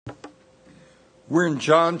We're in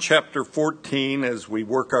John chapter 14 as we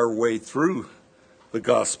work our way through the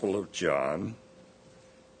Gospel of John.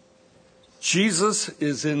 Jesus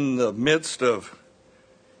is in the midst of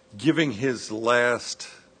giving his last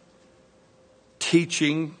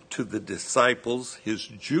teaching to the disciples, his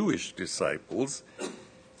Jewish disciples.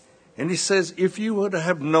 And he says, if you would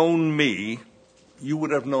have known me, you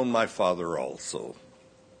would have known my Father also.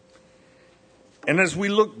 And as we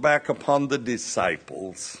look back upon the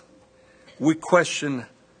disciples, we question,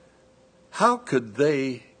 how could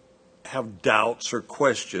they have doubts or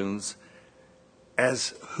questions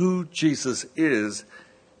as who Jesus is,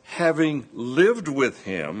 having lived with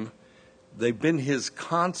him? They've been his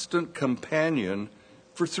constant companion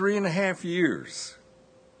for 3.5 years.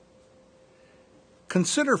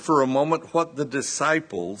 Consider for a moment what the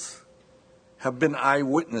disciples have been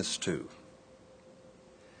eyewitness to.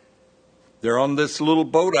 They're on this little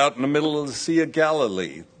boat out in the middle of the Sea of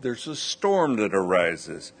Galilee. There's a storm that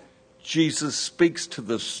arises. Jesus speaks to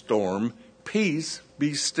the storm, "Peace,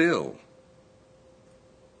 be still."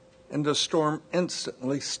 And the storm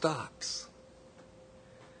instantly stops.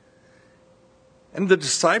 And the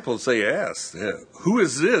disciples, they ask, who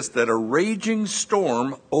is this that a raging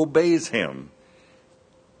storm obeys him?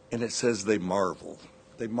 And it says they marvel.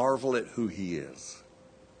 They marvel at who he is.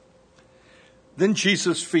 Then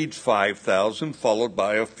Jesus feeds 5,000, followed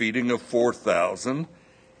by a feeding of 4,000,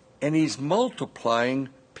 and he's multiplying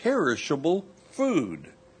perishable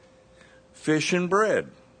food, fish and bread.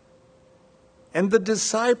 And the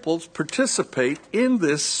disciples participate in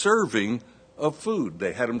this serving of food.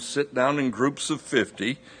 They had them sit down in groups of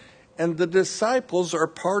 50, and the disciples are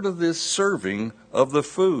part of this serving of the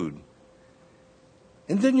food.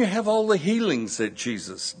 And then you have all the healings that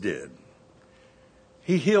Jesus did.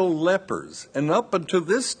 He healed lepers, and up until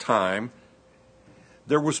this time,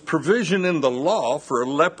 there was provision in the law for a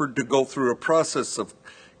leper to go through a process of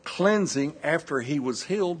cleansing after he was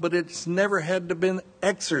healed, but it's never had to been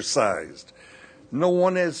exercised. No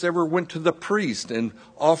one has ever went to the priest and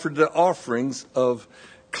offered the offerings of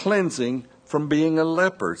cleansing from being a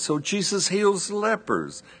leper. So Jesus heals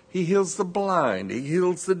lepers. He heals the blind. He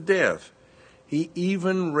heals the deaf. He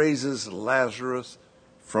even raises Lazarus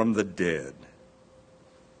from the dead.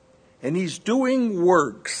 And he's doing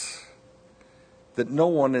works that no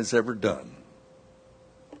one has ever done.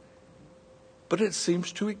 But it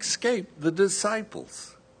seems to escape the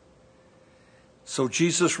disciples. So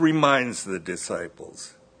Jesus reminds the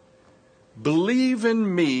disciples, believe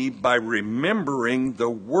in me by remembering the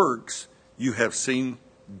works you have seen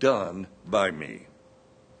done by me.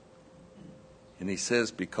 And he says,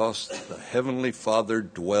 because the Heavenly Father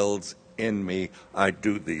dwells in me, I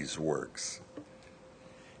do these works.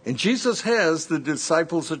 And Jesus has the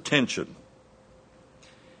disciples' attention.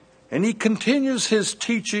 And he continues his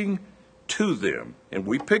teaching to them. And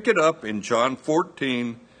we pick it up in John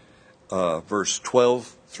 14, verse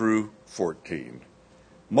 12 through 14.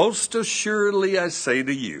 Most assuredly I say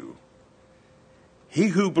to you, he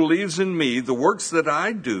who believes in me, the works that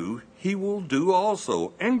I do, he will do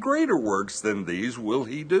also. And greater works than these will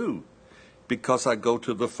he do, because I go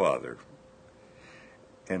to the Father.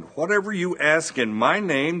 And whatever you ask in my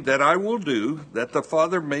name, that I will do, that the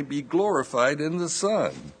Father may be glorified in the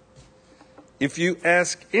Son. If you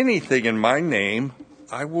ask anything in my name,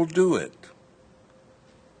 I will do it.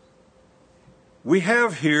 We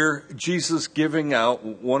have here Jesus giving out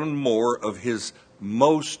one more of his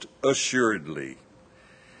most assuredly.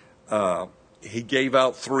 He gave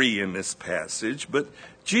out 3 in this passage, but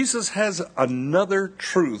Jesus has another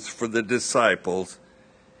truth for the disciples.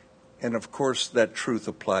 And of course, that truth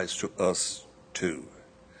applies to us too.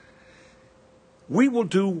 We will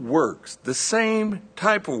do works, the same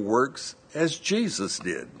type of works as Jesus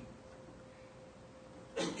did.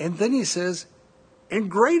 And then he says, and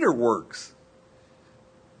greater works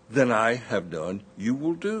than I have done, you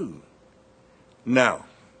will do. Now,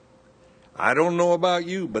 I don't know about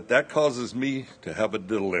you, but that causes me to have a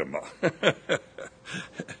dilemma.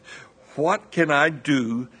 What can I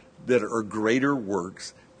do that are greater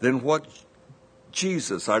works than what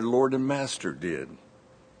Jesus, our Lord and Master, did?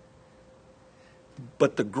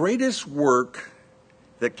 But the greatest work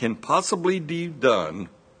that can possibly be done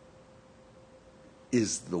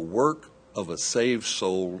is the work of a saved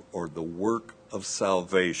soul, or the work of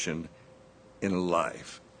salvation in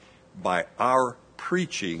life, by our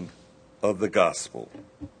preaching of the gospel.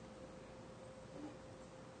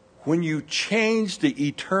 When you change the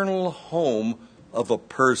eternal home of a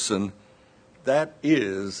person, that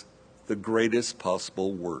is the greatest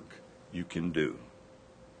possible work you can do.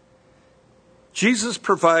 Jesus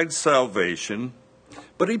provides salvation,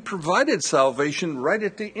 But he provided salvation right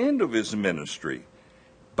at the end of his ministry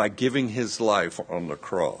by giving his life on the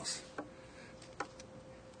cross.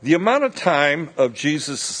 The amount of time of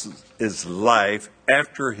Jesus' life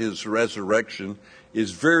after his resurrection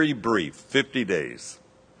is very brief, 50 days.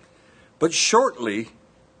 But shortly,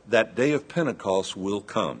 that day of Pentecost will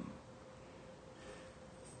come.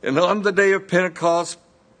 And on the day of Pentecost,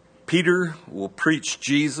 Peter will preach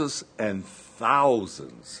Jesus, and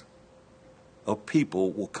thousands of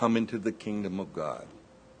people will come into the kingdom of God.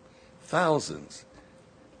 Thousands.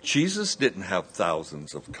 Jesus didn't have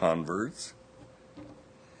thousands of converts.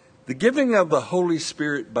 The giving of the Holy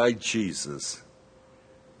Spirit by Jesus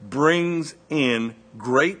brings in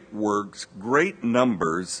great works, great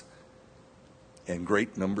numbers, and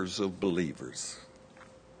great numbers of believers.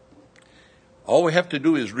 All we have to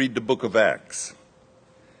do is read the book of Acts.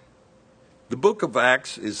 The book of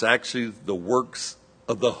Acts is actually the works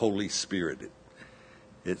of the Holy Spirit.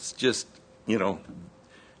 It's just,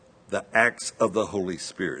 the acts of the Holy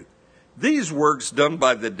Spirit. These works done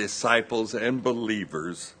by the disciples and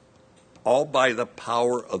believers, all by the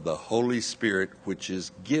power of the Holy Spirit, which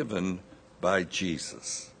is given by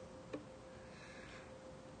Jesus.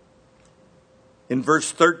 In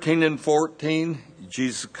verse 13 and 14,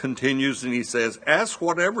 Jesus continues and he says, "Ask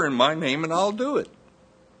whatever in my name and I'll do it."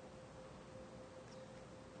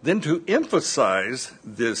 Then to emphasize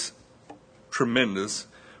this tremendous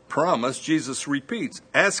promise, Jesus repeats,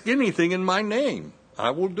 "Ask anything in my name, I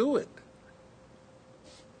will do it."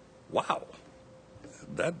 Wow.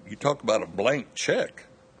 That, you talk about a blank check.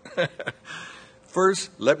 First,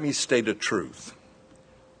 let me state a truth.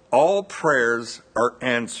 All prayers are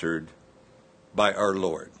answered by our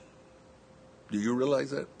Lord. Do you realize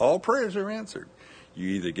that? All prayers are answered. You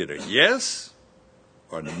either get a yes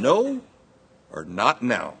or a no or not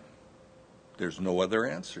now. There's no other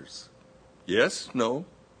answers. Yes, no,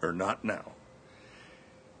 or not now.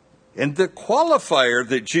 And the qualifier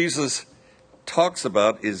that Jesus talks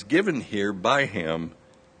about is given here by him,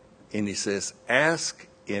 and he says, "Ask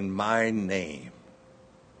in my name."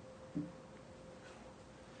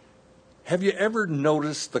 Have you ever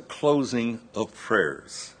noticed the closing of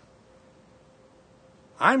prayers?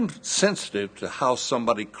 I'm sensitive to how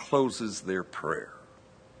somebody closes their prayer.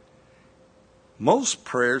 Most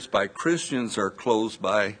prayers by Christians are closed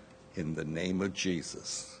by, "In the name of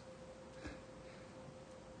Jesus."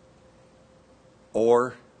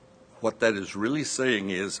 Or what that is really saying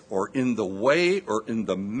is, or in the way or in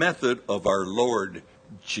the method of our Lord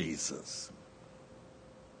Jesus.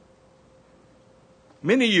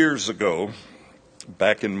 Many years ago,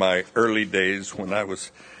 back in my early days when I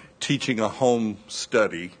was teaching a home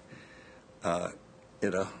study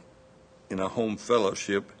in a home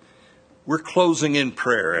fellowship, we're closing in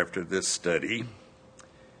prayer after this study.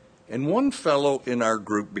 And one fellow in our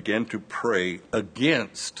group began to pray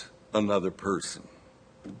against another person.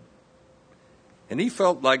 And he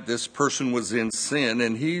felt like this person was in sin,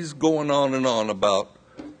 and he's going on and on about,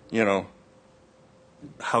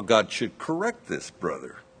 how God should correct this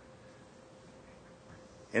brother.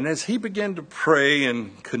 And as he began to pray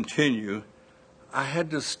and continue, I had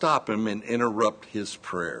to stop him and interrupt his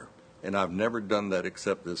prayer. And I've never done that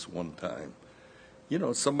except this one time.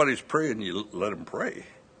 Somebody's praying, you let them pray.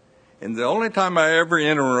 And the only time I ever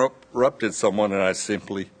interrupted someone, and I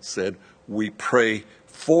simply said, "We pray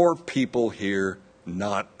for people here,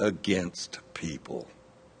 not against people,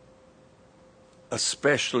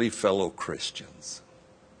 especially fellow Christians.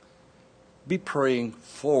 Be praying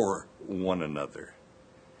for one another."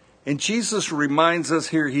 And Jesus reminds us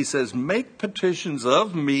here, he says, "Make petitions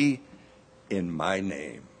of me in my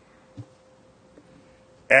name."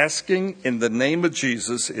 Asking in the name of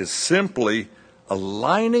Jesus is simply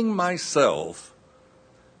aligning myself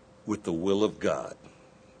with the will of God.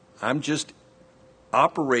 I'm just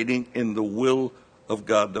operating in the will of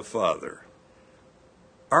God the Father.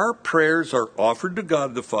 Our prayers are offered to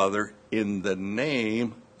God the Father in the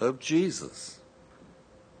name of Jesus.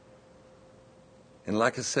 And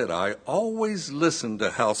like I said, I always listen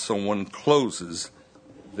to how someone closes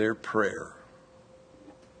their prayer.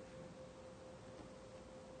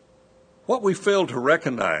 What we fail to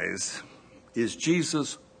recognize is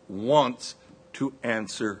Jesus wants to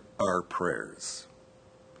answer our prayers.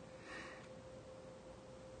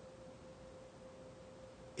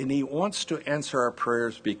 And he wants to answer our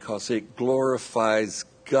prayers because it glorifies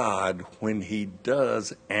God when he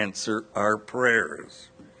does answer our prayers.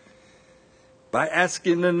 By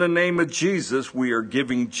asking in the name of Jesus, we are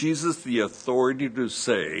giving Jesus the authority to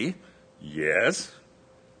say, yes,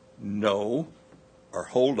 no, or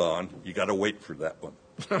hold on, you got to wait for that one.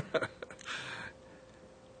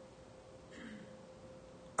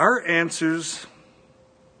 Our answers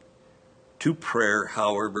to prayer,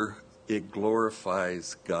 however, it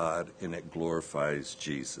glorifies God and it glorifies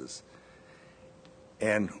Jesus.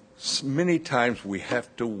 And many times we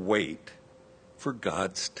have to wait for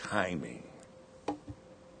God's timing.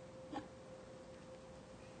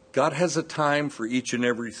 God has a time for each and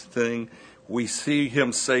everything. We see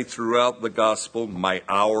him say throughout the gospel, my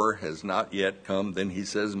hour has not yet come. Then he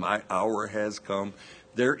says, my hour has come.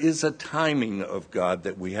 There is a timing of God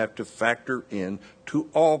that we have to factor in to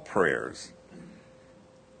all prayers.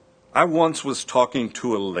 I once was talking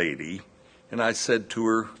to a lady, and I said to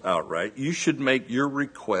her outright, you should make your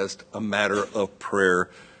request a matter of prayer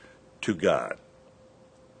to God.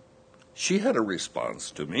 She had a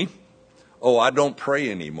response to me. Oh, I don't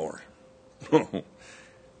pray anymore.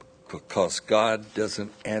 Because God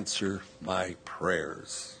doesn't answer my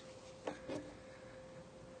prayers.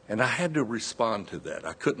 And I had to respond to that.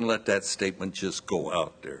 I couldn't let that statement just go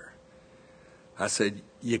out there. I said,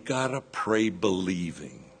 you gotta pray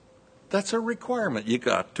believing. That's a requirement. You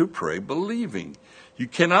got to pray believing. You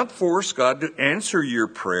cannot force God to answer your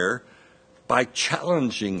prayer by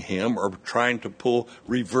challenging him or trying to pull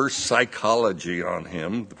reverse psychology on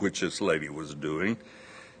him, which this lady was doing.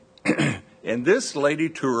 And this lady,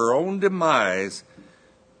 to her own demise,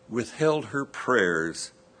 withheld her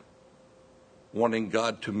prayers, wanting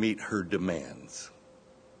God to meet her demands.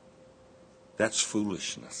 That's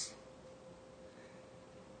foolishness.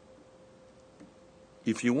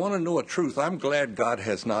 If you want to know a truth, I'm glad God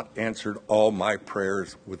has not answered all my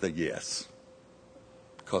prayers with a yes.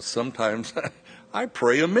 Because sometimes I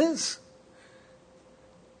pray amiss.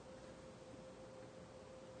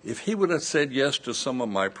 If he would have said yes to some of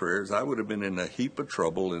my prayers, I would have been in a heap of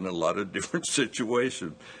trouble in a lot of different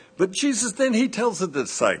situations. But Jesus, then he tells the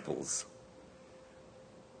disciples,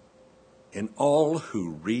 and all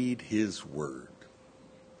who read his word.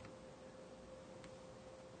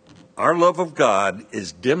 Our love of God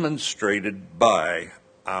is demonstrated by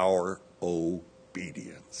our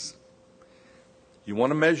obedience. You want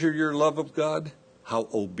to measure your love of God? How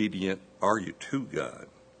obedient are you to God?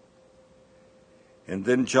 And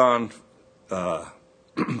then John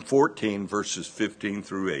 14, verses 15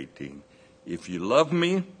 through 18. If you love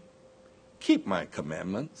me, keep my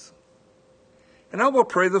commandments. And I will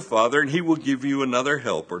pray the Father, and he will give you another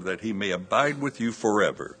helper, that he may abide with you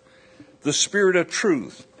forever. The Spirit of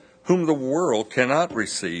truth, whom the world cannot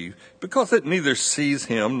receive, because it neither sees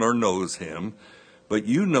him nor knows him. But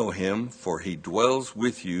you know him, for he dwells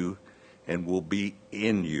with you and will be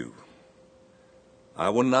in you. I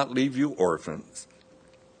will not leave you orphans.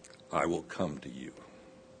 I will come to you.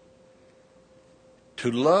 To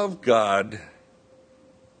love God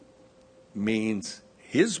means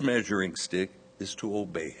his measuring stick is to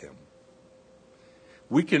obey him.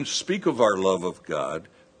 We can speak of our love of God,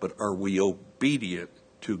 but are we obedient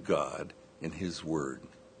to God and his word?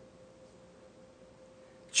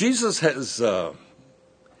 Jesus has,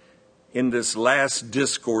 in this last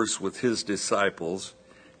discourse with his disciples,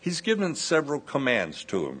 he's given several commands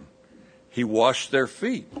to them. He washed their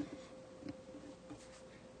feet.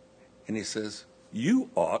 And he says, you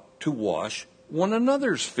ought to wash one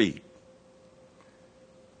another's feet,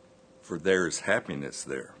 for there is happiness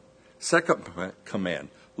there. Second command,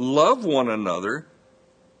 love one another,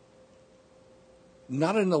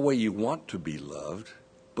 not in the way you want to be loved,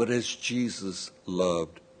 but as Jesus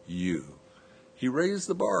loved you. He raised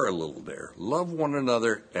the bar a little there. Love one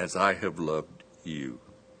another as I have loved you.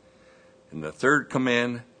 And the third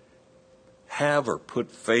command, have or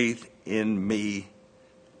put faith in me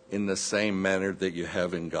in the same manner that you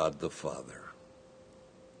have in God the Father.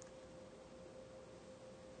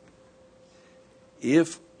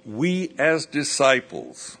 If we as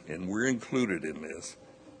disciples, and we're included in this,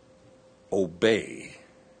 obey,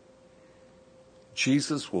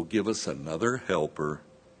 Jesus will give us another helper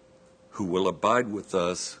who will abide with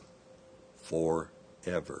us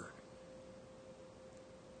forever.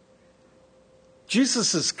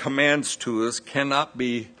 Jesus' commands to us cannot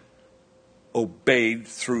be obeyed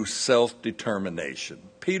through self-determination.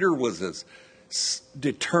 Peter was as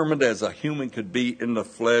determined as a human could be in the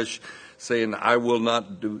flesh, saying, I will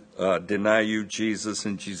not deny you, Jesus.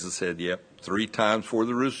 And Jesus said, yep, 3 times before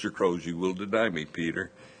the rooster crows, you will deny me,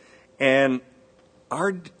 Peter. And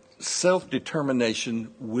our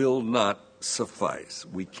self-determination will not suffice.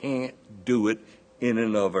 We can't do it in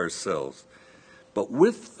and of ourselves. But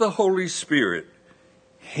with the Holy Spirit,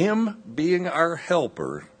 him being our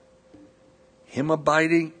helper, him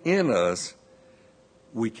abiding in us,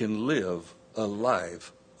 we can live a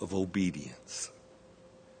life of obedience.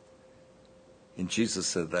 And Jesus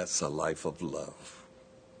said that's a life of love.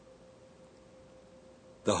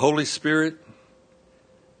 The Holy Spirit,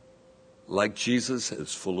 like Jesus,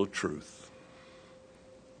 is full of truth.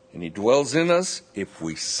 And he dwells in us if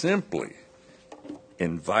we simply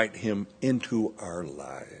invite him into our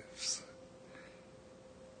lives.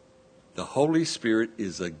 The Holy Spirit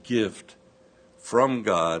is a gift from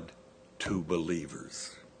God to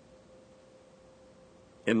believers.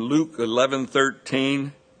 In Luke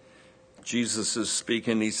 11:13, Jesus is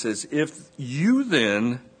speaking. He says, if you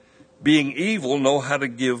then, being evil, know how to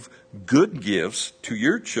give good gifts to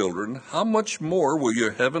your children, how much more will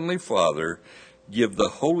your heavenly Father give the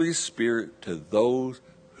Holy Spirit to those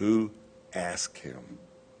who ask him?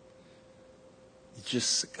 You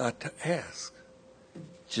just got to ask.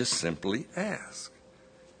 Just simply ask.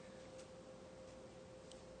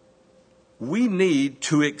 We need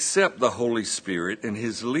to accept the Holy Spirit and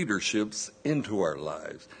his leaderships into our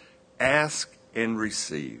lives. Ask and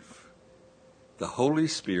receive. The Holy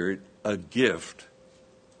Spirit, a gift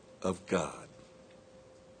of God.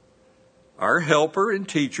 Our helper and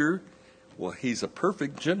teacher, well, he's a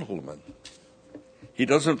perfect gentleman. He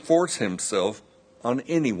doesn't force himself on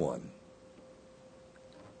anyone.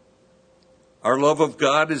 Our love of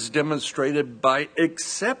God is demonstrated by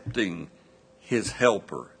accepting his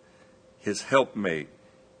helper, his helpmate,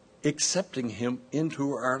 accepting him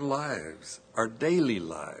into our lives, our daily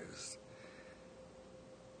lives.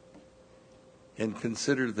 And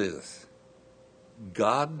consider this.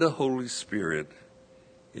 God the Holy Spirit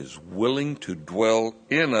is willing to dwell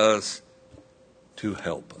in us to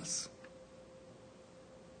help us.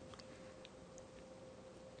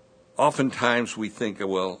 Oftentimes we think,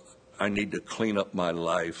 well, I need to clean up my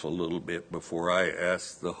life a little bit before I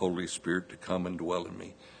ask the Holy Spirit to come and dwell in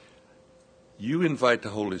me. You invite the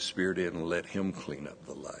Holy Spirit in and let him clean up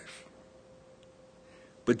the life.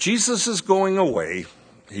 But Jesus is going away.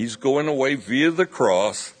 He's going away via the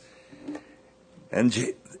cross.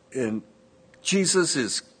 And Jesus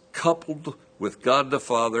is coupled with God the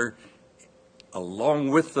Father, along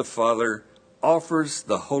with the Father, offers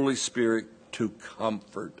the Holy Spirit to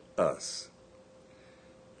comfort us,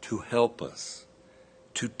 to help us,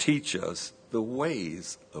 to teach us the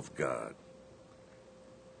ways of God.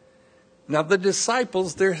 Now the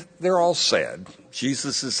disciples, they're all sad.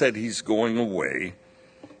 Jesus has said he's going away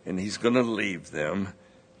and he's going to leave them.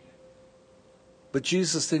 But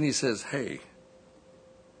Jesus then he says, hey,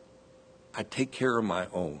 I take care of my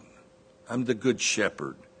own. I'm the good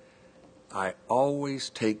shepherd. I always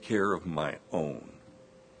take care of my own.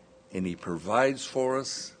 And he provides for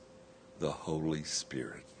us the Holy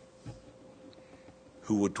Spirit,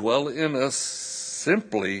 who will dwell in us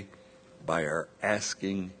simply by our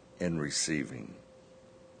asking and receiving.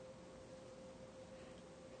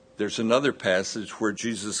 There's another passage where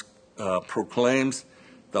Jesus proclaims,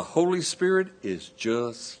 the Holy Spirit is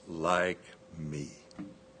just like me.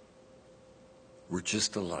 We're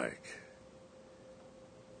just alike.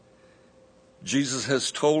 Jesus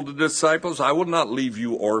has told the disciples, I will not leave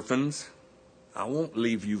you orphans. I won't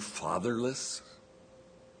leave you fatherless.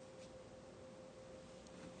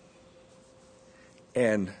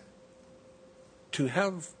 And to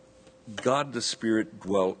have God the Spirit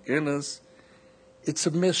dwell in us, it's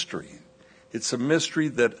a mystery. It's a mystery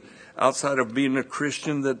that outside of being a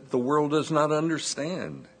Christian that the world does not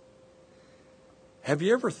understand. Have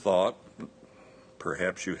you ever thought,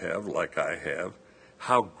 perhaps you have, like I have,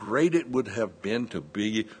 how great it would have been to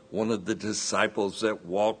be one of the disciples that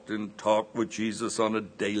walked and talked with Jesus on a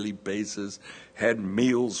daily basis, had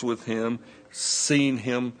meals with him, seen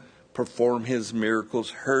him perform his miracles,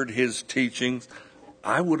 heard his teachings.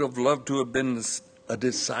 I would have loved to have been a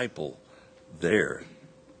disciple there.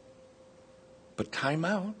 But time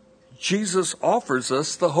out. Jesus offers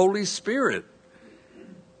us the Holy Spirit.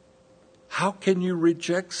 How can you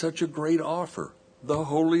reject such a great offer? The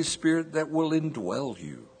Holy Spirit that will indwell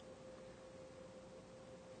you.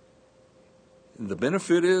 And the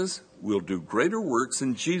benefit is we'll do greater works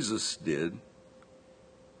than Jesus did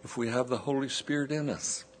if we have the Holy Spirit in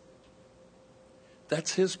us.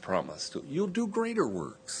 That's his promise. You'll do greater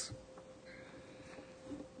works.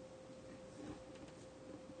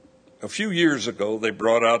 A few years ago, they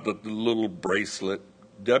brought out the little bracelet,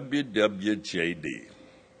 WWJD.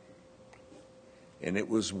 And it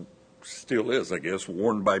was, still is, I guess,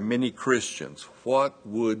 worn by many Christians. What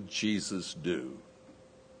would Jesus do?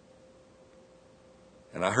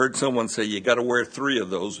 And I heard someone say, you got to wear 3 of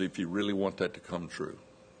those if you really want that to come true.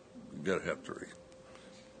 You got to have 3.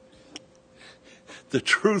 The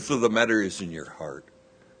truth of the matter is in your heart.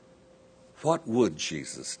 What would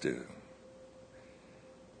Jesus do?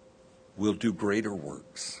 We'll do greater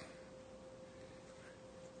works.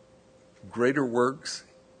 Greater works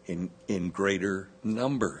in greater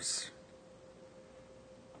numbers.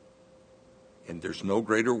 And there's no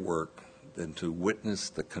greater work than to witness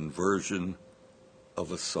the conversion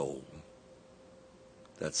of a soul.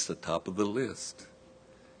 That's the top of the list.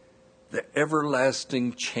 The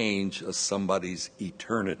everlasting change of somebody's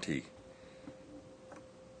eternity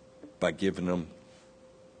by giving them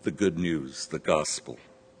the good news, the gospel.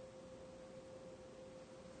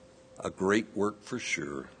 A great work for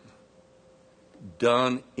sure,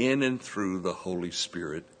 done in and through the Holy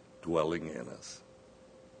Spirit dwelling in us.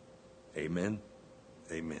 Amen.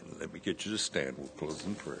 Amen. Let me get you to stand. We'll close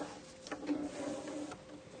in prayer.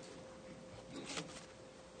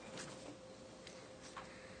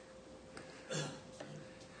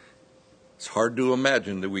 It's hard to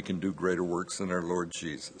imagine that we can do greater works than our Lord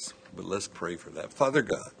Jesus, but let's pray for that. Father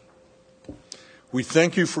God, we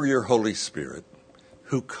thank you for your Holy Spirit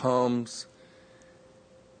who comes,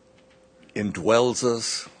 indwells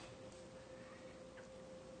us,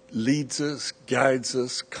 leads us, guides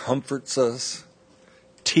us, comforts us,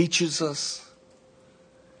 teaches us.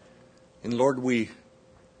 And Lord, we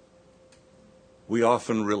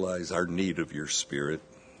often realize our need of your Spirit.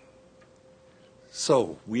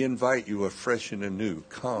 So we invite you afresh and anew,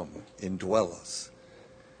 come, indwell us.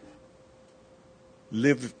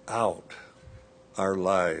 Live out our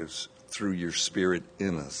lives through your Spirit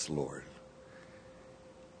in us, Lord.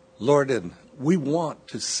 Lord, and we want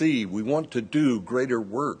to see, we want to do greater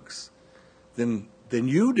works than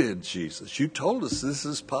you did, Jesus. You told us this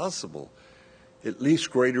is possible, at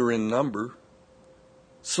least greater in number.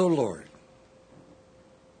 So, Lord,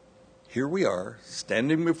 here we are,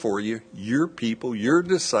 standing before you, your people, your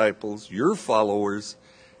disciples, your followers,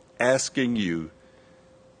 asking you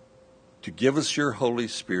to give us your Holy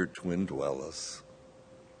Spirit to indwell us,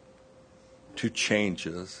 to change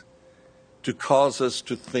us, to cause us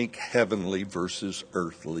to think heavenly versus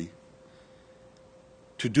earthly,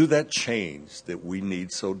 to do that change that we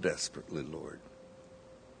need so desperately, Lord.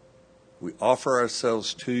 We offer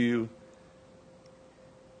ourselves to you.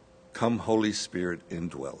 Come, Holy Spirit,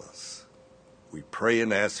 indwell us. We pray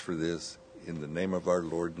and ask for this in the name of our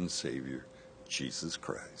Lord and Savior, Jesus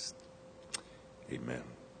Christ. Amen.